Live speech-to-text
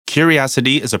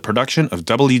Curiosity is a production of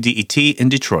WDET in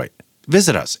Detroit.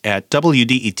 Visit us at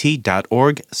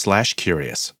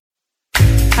wdet.org/curious.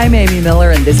 I'm Amy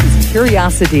Miller, and this is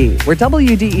Curiosity, where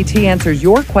WDET answers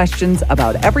your questions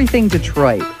about everything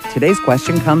Detroit. Today's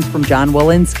question comes from John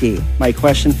Walensky. My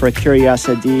question for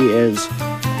Curiosity is,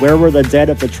 where were the dead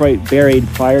of Detroit buried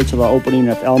prior to the opening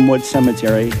of Elmwood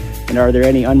Cemetery, and are there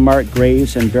any unmarked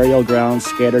graves and burial grounds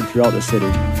scattered throughout the city?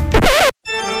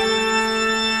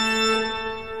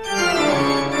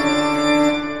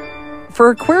 For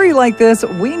a query like this,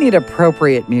 we need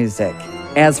appropriate music.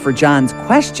 As for John's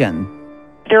question,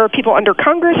 there are people under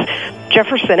Congress,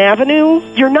 Jefferson Avenue.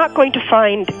 You're not going to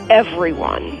find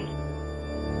everyone.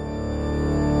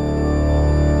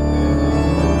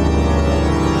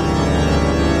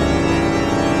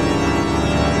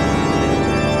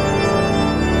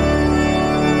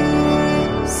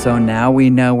 So now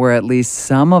we know where at least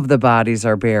some of the bodies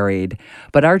are buried.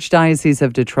 But Archdiocese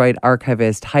of Detroit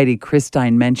archivist Heidi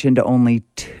Christine mentioned only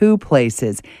 2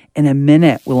 places. In a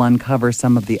minute, we'll uncover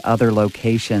some of the other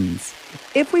locations.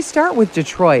 If we start with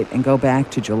Detroit and go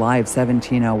back to July of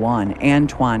 1701,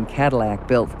 Antoine Cadillac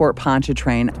built Fort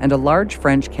Pontchartrain, and a large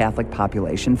French Catholic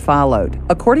population followed.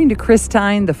 According to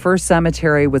Christine, the first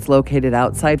cemetery was located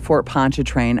outside Fort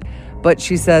Pontchartrain, but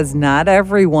she says not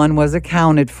everyone was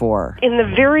accounted for. In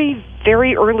the very,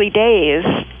 very early days,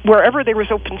 wherever there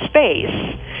was open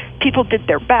space, people did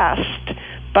their best,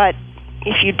 but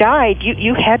if you died,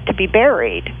 you had to be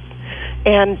buried.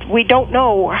 And we don't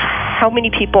know how many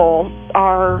people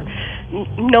are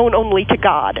known only to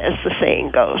God, as the saying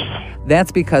goes.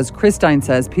 That's because Christine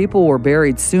says people were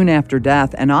buried soon after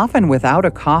death and often without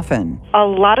a coffin. A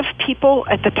lot of people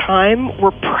at the time were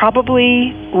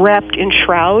probably wrapped in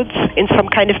shrouds in some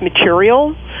kind of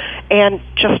material and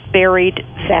just buried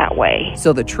that way.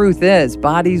 So the truth is,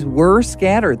 bodies were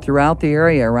scattered throughout the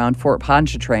area around Fort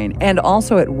Pontchartrain and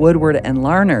also at Woodward and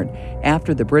Larned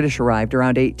after the British arrived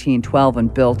around 1812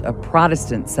 and built a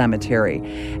Protestant cemetery.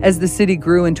 As the city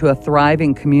grew into a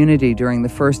thriving community during the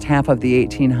first half of the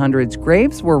 1800s,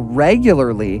 graves were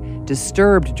regularly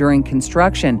disturbed during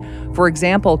construction. For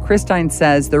example, Christine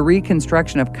says the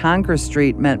reconstruction of Congress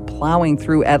Street meant plowing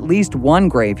through at least one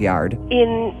graveyard.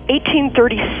 In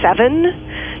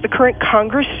 1837, the current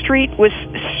Congress Street was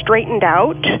straightened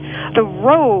out. The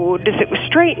road, as it was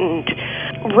straightened,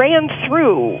 ran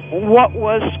through what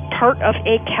was part of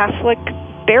a Catholic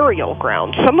burial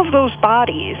ground. Some of those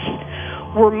bodies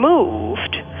were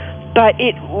moved, but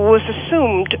it was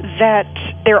assumed that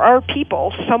there are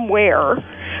people somewhere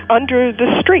under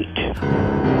the street.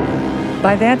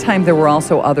 By that time, there were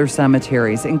also other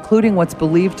cemeteries, including what's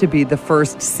believed to be the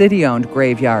first city-owned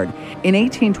graveyard. In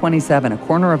 1827, a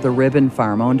corner of the Ribbon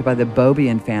Farm owned by the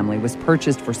Beaubien family was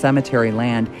purchased for cemetery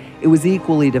land. It was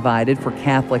equally divided for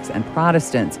Catholics and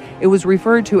Protestants. It was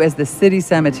referred to as the City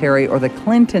Cemetery or the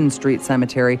Clinton Street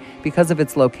Cemetery because of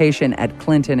its location at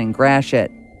Clinton and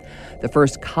Gratiot. The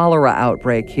first cholera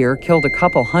outbreak here killed a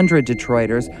couple hundred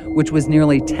Detroiters, which was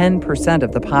nearly 10%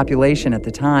 of the population at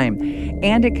the time,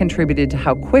 and it contributed to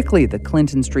how quickly the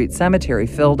Clinton Street Cemetery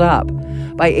filled up.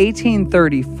 By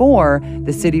 1834,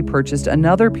 the city purchased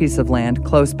another piece of land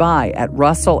close by at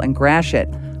Russell and Gratiot.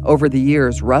 Over the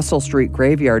years, Russell Street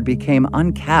Graveyard became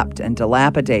unkept and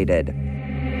dilapidated.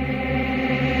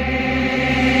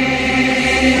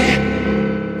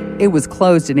 It was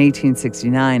closed in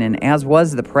 1869, and as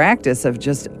was the practice of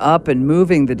just up and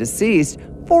moving the deceased,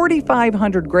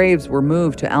 4,500 graves were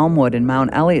moved to Elmwood and Mount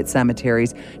Elliott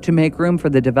cemeteries to make room for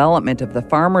the development of the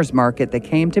farmers market that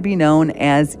came to be known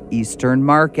as Eastern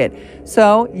Market.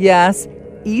 So, yes,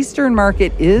 Eastern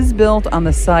Market is built on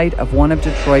the site of one of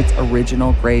Detroit's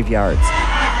original graveyards.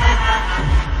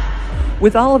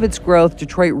 With all of its growth,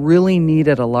 Detroit really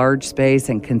needed a large space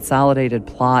and consolidated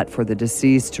plot for the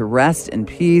deceased to rest in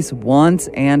peace once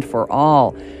and for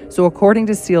all. So according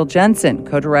to Ceil Jensen,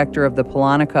 co-director of the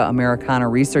Polonica Americana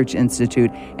Research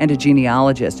Institute and a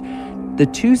genealogist, the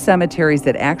 2 cemeteries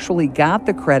that actually got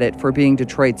the credit for being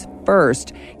Detroit's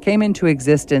first came into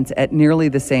existence at nearly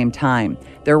the same time.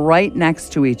 They're right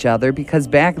next to each other because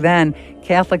back then,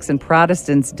 Catholics and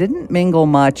Protestants didn't mingle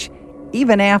much,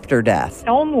 even after death.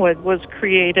 Elmwood was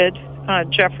created,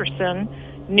 Jefferson,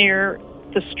 near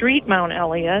the street Mount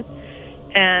Elliott,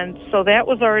 and so that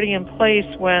was already in place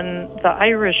when the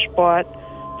Irish bought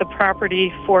the property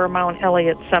for Mount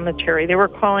Elliott Cemetery. They were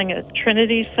calling it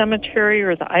Trinity Cemetery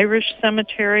or the Irish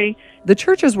Cemetery, The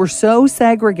churches were so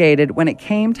segregated when it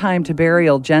came time to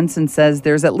burial. Jensen says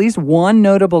there's at least one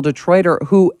notable Detroiter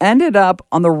who ended up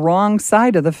on the wrong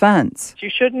side of the fence. You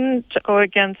shouldn't go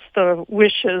against the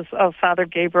wishes of Father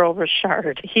Gabriel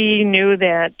Richard. He knew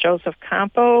that Joseph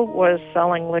Campo was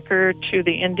selling liquor to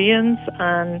the Indians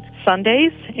on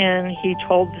Sundays, and he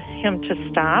told him to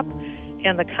stop,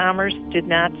 and the commerce did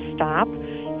not stop,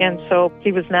 and so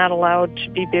he was not allowed to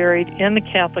be buried in the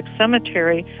Catholic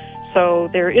cemetery. So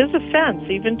there is a fence,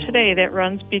 even today, that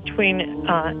runs between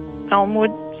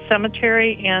Elmwood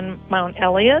Cemetery and Mount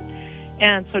Elliott.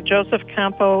 And so Joseph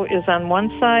Campo is on one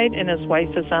side and his wife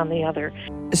is on the other.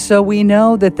 So we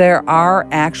know that there are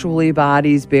actually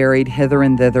bodies buried hither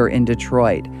and thither in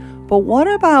Detroit. But what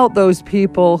about those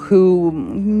people who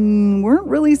weren't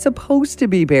really supposed to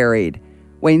be buried?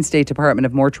 Wayne State Department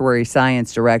of Mortuary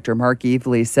Science Director Mark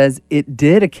Evely says it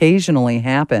did occasionally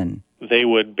happen. They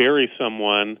would bury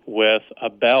someone with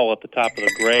a bell at the top of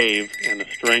the grave and a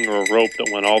string or a rope that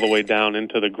went all the way down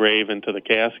into the grave, into the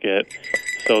casket,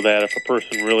 so that if a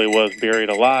person really was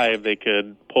buried alive, they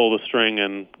could pull the string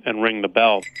and ring the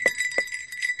bell.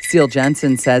 Steele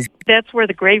Jensen says that's where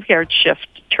the graveyard shift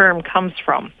term comes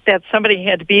from, that somebody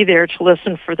had to be there to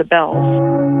listen for the bells.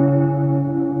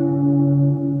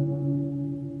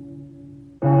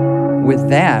 With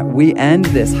that, we end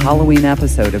this Halloween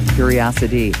episode of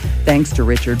Curiosity. Thanks to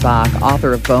Richard Bach,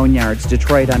 author of Boneyards,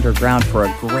 Detroit Underground, for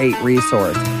a great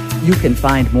resource. You can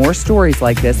find more stories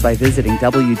like this by visiting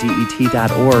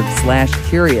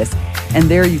wdet.org/curious. And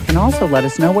there you can also let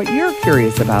us know what you're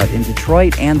curious about in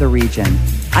Detroit and the region.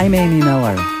 I'm Amy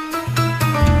Miller.